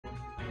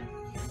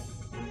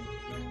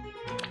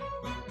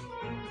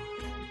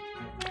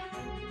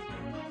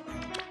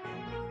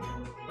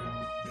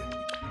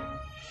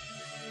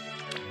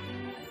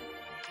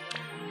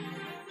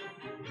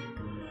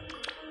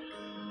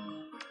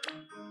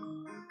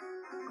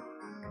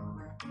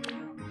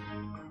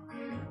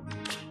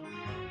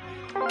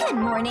Good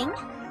morning.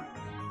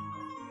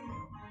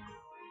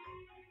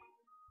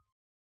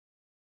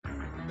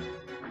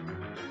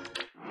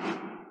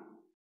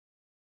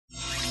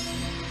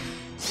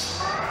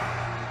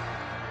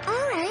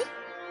 All right.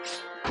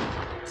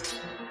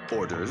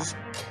 Orders.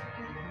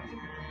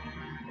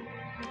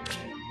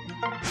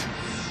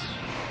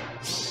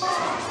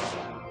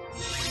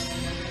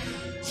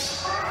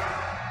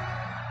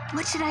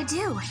 What should I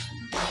do?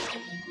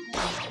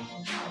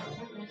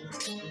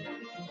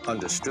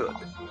 Understood.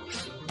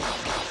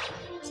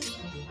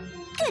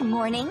 Good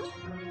morning.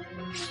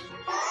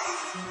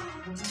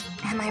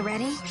 Am I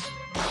ready?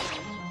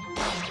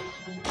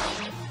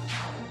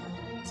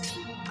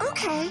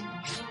 Okay.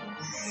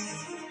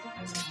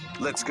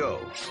 Let's go.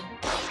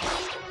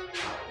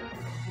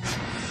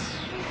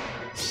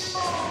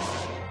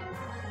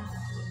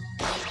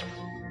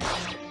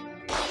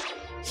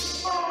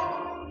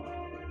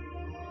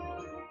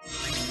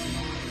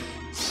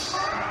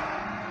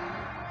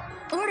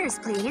 Orders,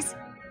 please.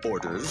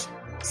 Orders.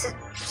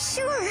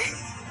 Sure.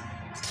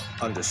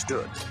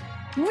 Understood.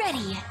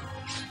 Ready.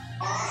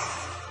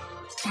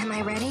 Am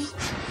I ready?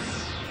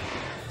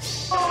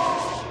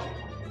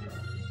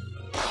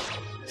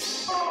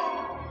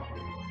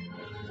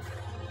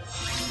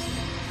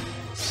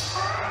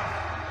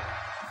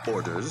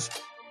 Orders.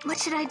 What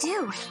should I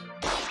do?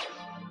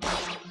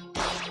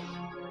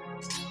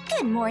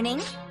 Good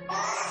morning.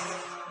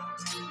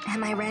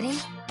 Am I ready?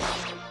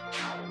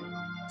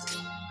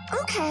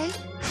 Okay.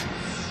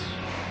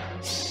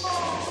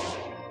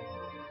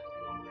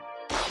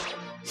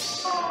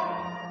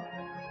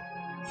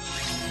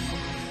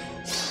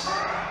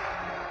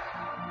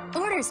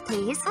 Orders,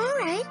 please. All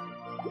right.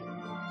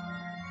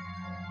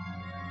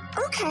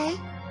 Okay.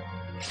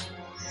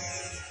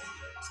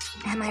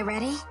 Am I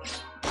ready?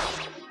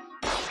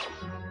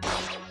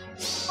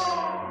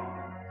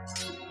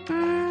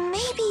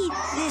 Maybe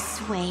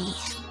this way.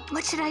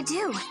 What should I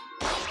do?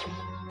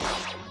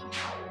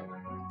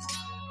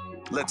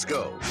 Let's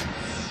go.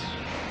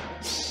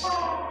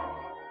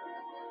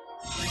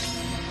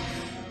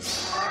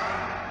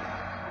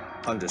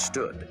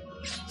 Understood.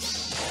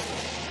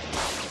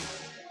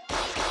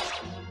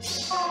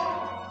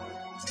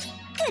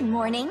 Good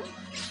morning.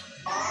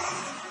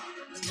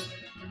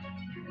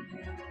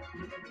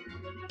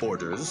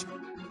 Orders.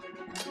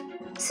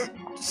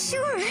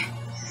 Sure.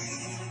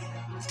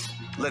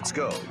 Let's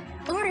go.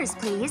 Orders,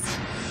 please.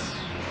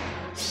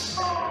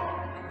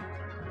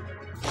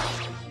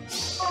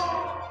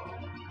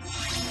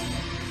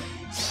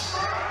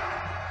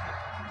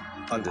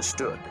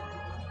 Understood.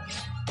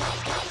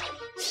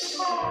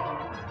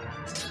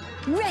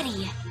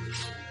 Ready.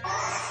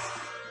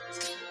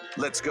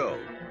 Let's go.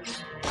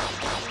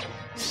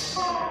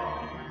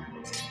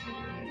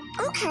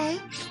 Okay.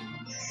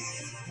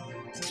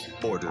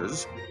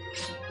 Orders.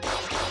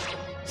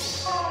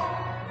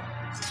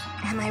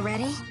 Am I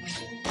ready?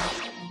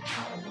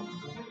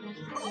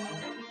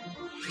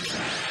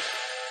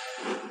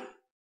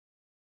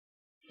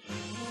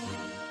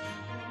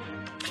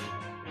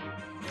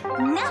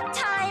 Nap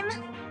time!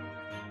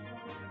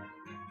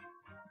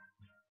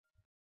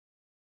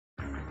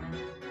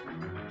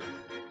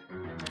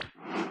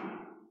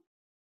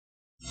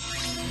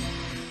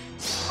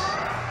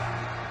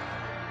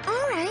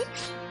 All right.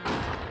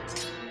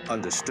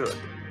 Understood.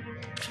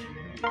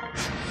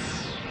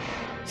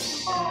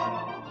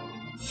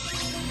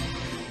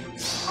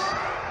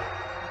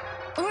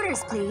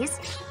 Orders, please.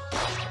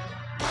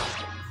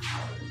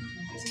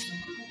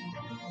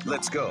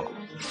 Let's go.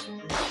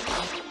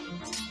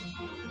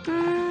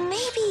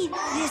 Maybe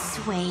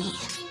this way.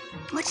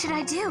 What should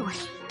I do?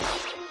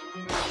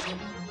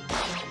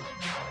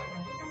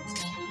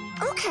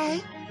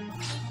 Okay.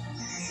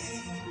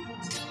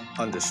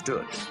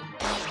 Understood.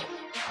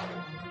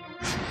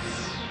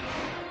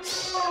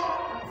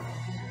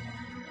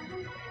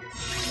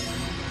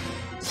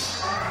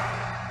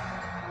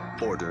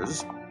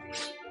 Orders.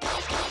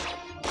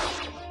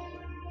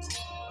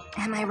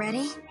 Am I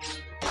ready?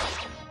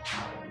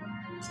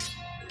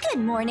 Good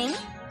morning.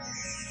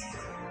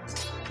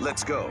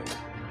 Let's go.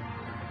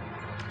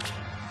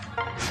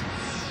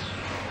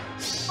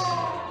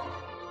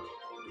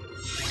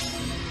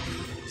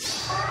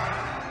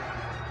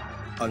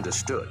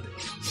 Understood.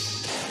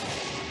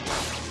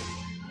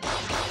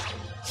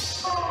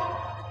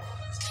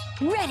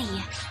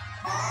 Ready.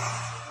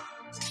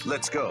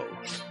 Let's go.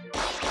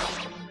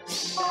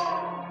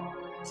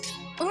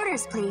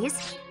 Orders,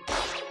 please.